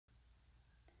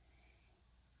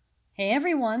Hey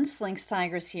everyone, Slynx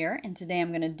Tigress here, and today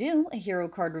I'm going to do a hero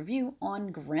card review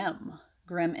on Grimm.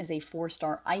 Grimm is a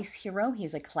 4-star ice hero. He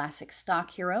is a classic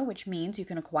stock hero, which means you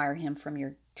can acquire him from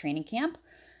your training camp.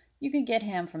 You can get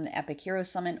him from the Epic Hero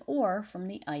Summon or from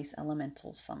the Ice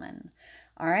Elemental Summon.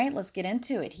 Alright, let's get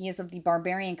into it. He is of the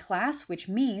Barbarian class, which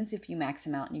means if you max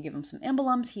him out and you give him some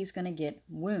emblems, he's going to get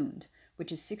Wound,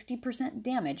 which is 60%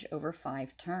 damage over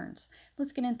 5 turns.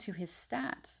 Let's get into his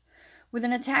stats. With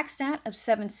an attack stat of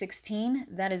 716,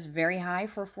 that is very high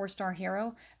for a 4-star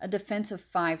hero, a defense of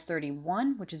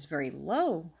 531, which is very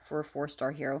low for a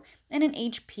 4-star hero, and an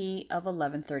HP of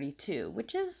 1132,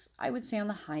 which is, I would say, on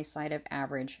the high side of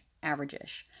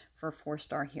average-ish for a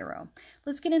 4-star hero.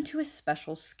 Let's get into his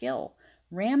special skill.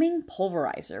 Ramming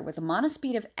Pulverizer. With a mana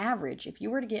speed of average, if you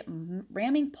were to get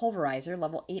Ramming Pulverizer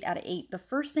level 8 out of 8, the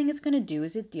first thing it's going to do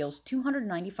is it deals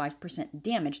 295%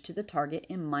 damage to the target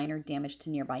and minor damage to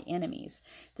nearby enemies.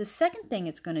 The second thing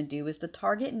it's going to do is the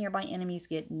target and nearby enemies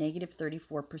get negative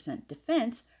 34%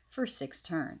 defense for 6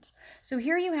 turns. So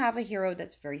here you have a hero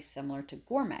that's very similar to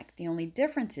Gormak. The only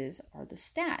differences are the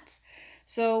stats.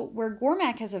 So where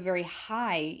Gormak has a very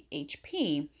high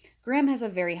HP, Grimm has a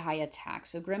very high attack.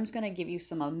 So Grimm's going to give you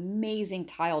some amazing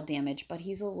tile damage, but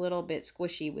he's a little bit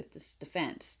squishy with this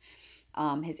defense.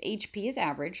 His HP is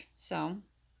average, so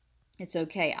it's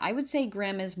okay. I would say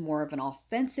Grimm is more of an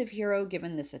offensive hero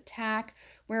given this attack,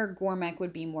 where Gormak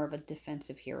would be more of a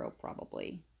defensive hero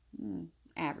probably.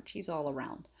 Average, he's all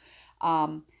around.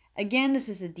 Again, this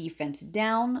is a defense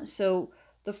down, so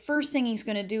the first thing he's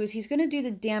going to do is he's going to do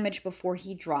the damage before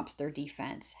he drops their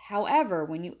defense. However,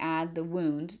 when you add the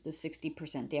wound, the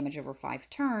 60% damage over 5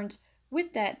 turns,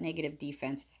 with that negative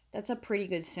defense, that's a pretty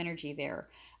good synergy there.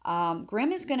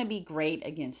 Grimm is going to be great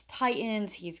against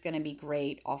Titans. He's going to be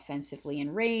great offensively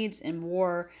in raids and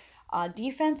war.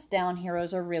 Defense down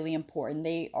heroes are really important.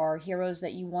 They are heroes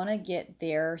that you want to get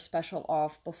their special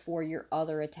off before your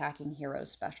other attacking hero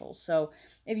specials. So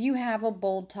if you have a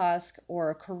Bold Tusk or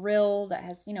a Kirill that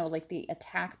has, like the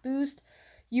attack boost,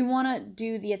 you want to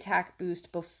do the attack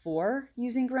boost before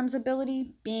using Grimm's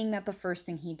ability, being that the first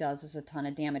thing he does is a ton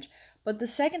of damage. But the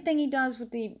second thing he does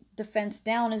with the defense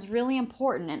down is really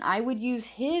important, and I would use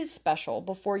his special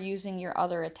before using your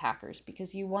other attackers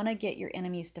because you want to get your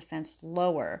enemy's defense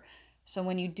lower. So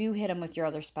when you do hit him with your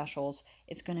other specials,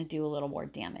 it's going to do a little more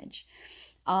damage.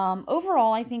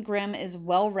 Overall, I think Grimm is a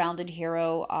well-rounded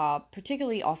hero,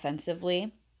 particularly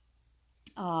offensively.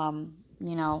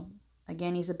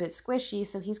 Again, he's a bit squishy,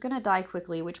 so he's going to die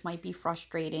quickly, which might be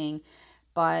frustrating.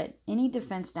 But any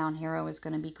defense down hero is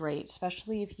going to be great,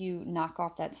 especially if you knock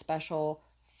off that special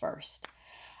first.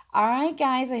 Alright,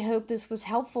 guys, I hope this was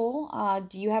helpful.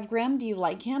 Do you have Grimm? Do you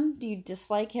like him? Do you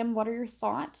dislike him? What are your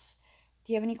thoughts? If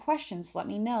you have any questions, let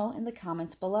me know in the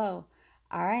comments below.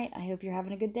 Alright, I hope you're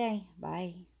having a good day.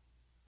 Bye.